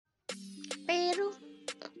Pero,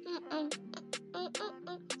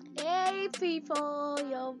 hey people,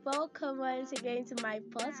 you're welcome once again to my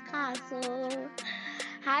podcast. So,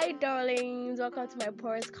 hi darlings, welcome to my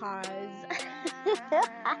podcast.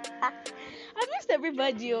 I missed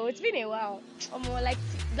everybody. Oh, it's been a while.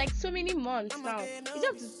 Like so many months now. It's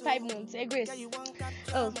up to 5 months. Hey, Grace.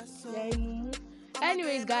 Oh, yeah.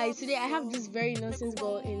 Anyways, guys, today I have this very nonsense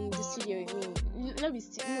girl in the studio with me. Let me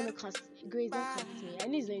see. No, cast Grace, don't cast me. I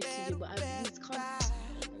know it's not a studio, but it's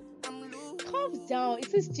calm down.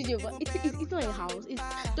 It's a studio, but it's not a house.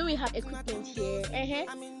 Don't we have equipment here?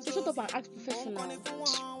 So shut up and act professional.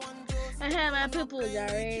 My people,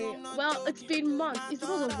 Jerry. Well, it's been months. It's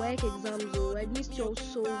because of work exams, though. I missed you all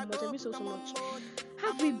so much. I missed you all so much.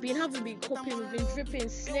 Have we been? Have we been coping? We've been dripping,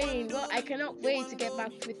 slaying. Well, I cannot wait to get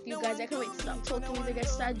back with you guys. I can't wait to start talking with you guys,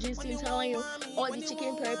 start gisting, telling you all the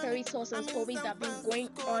chicken peri sauce and stories that have been going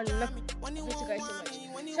on. I miss you guys so much.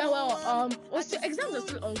 So exams are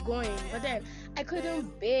still ongoing, but then I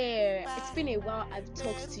couldn't bear. It's been a while. I've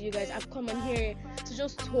talked to you guys. I've come on here to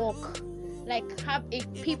just talk. Like have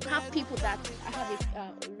people that I have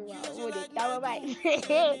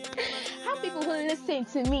have people who listen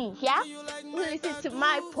to me, yeah, who listen to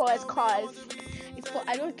my podcast.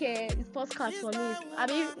 I don't care. It's podcast for me.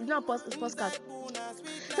 It's not it's podcast.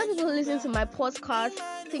 Some people who listen to my podcast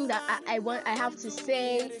think that I have to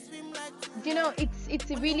say. You know, it's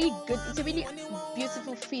a really good, it's a really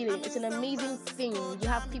beautiful feeling. It's an amazing thing. You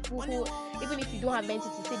have people who, even if you don't have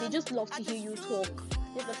anything to say, they just love to hear you talk.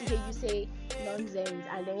 They love to hear you say nonsense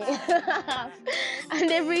and then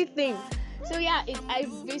and everything. So yeah,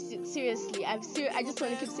 I've missed it seriously. I just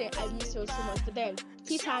want to keep saying I miss you so much. But then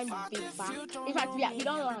Teatimeee will be back. In fact, we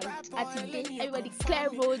don't land at today. Everybody clear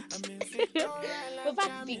road. We're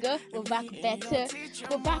back bigger. We're back better.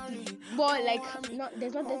 We're back more like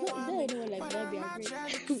is there anyone like that? Be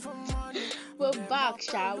agree. We're back,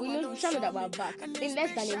 Sha. We know that we're back in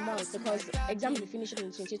less than a month because exams will finish on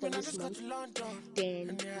the 20th of this month.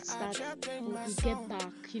 Then we get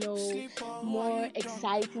back, more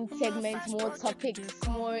exciting segments, more topics,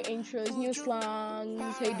 more intros, new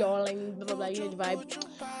slangs, hey darling, blah blah blah, you know the vibe.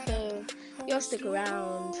 So you'll stick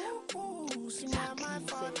around. Exactly.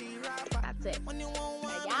 So that's it.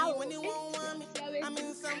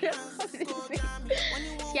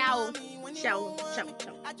 Ciao. Ciao. Ciao.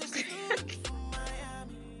 Ciao.